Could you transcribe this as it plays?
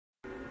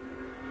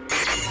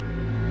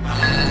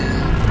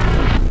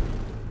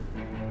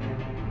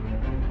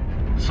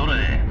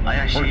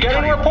We're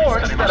getting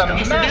reports that a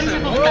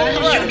massive world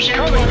threat is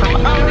coming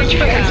from outer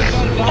space.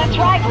 That's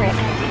right, Rick.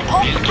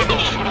 Pulse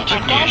condition, a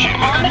gigantic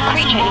armored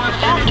creature is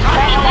about to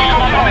crash land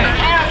on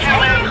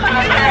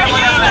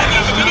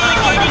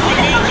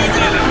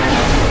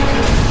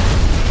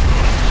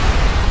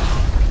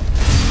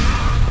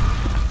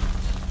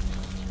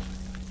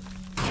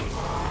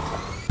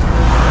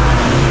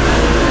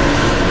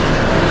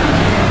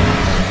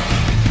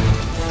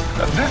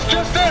This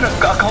just in, a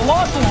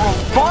colossal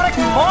robotic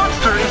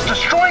monster is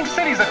destroying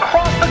cities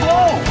across the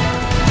globe!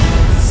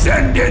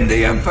 Send in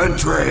the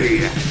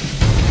infantry!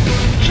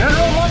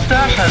 General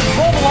Mustache has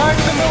mobilized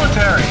the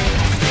military.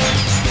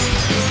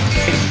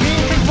 It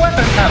seems his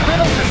weapons have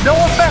little to no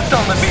effect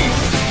on the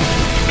beast.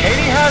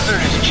 Katie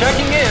Hazard is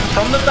checking in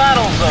from the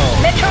battle zone.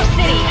 Metro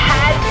City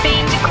has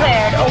been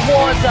declared a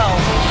war zone.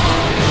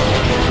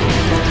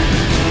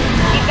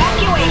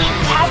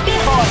 Evacuations have been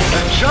ordered.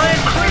 The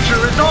giant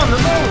creature is on the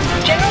move.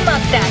 General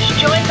Mustache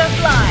joins us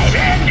live.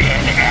 Send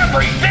in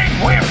everything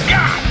we've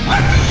got!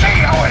 Let's see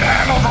how it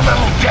handles a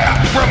little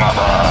death from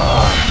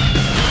above!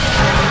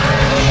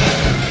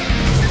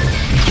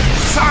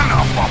 Son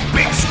of a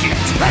biscuit!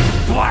 Let's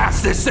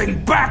blast this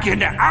thing back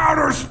into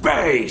outer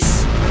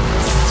space!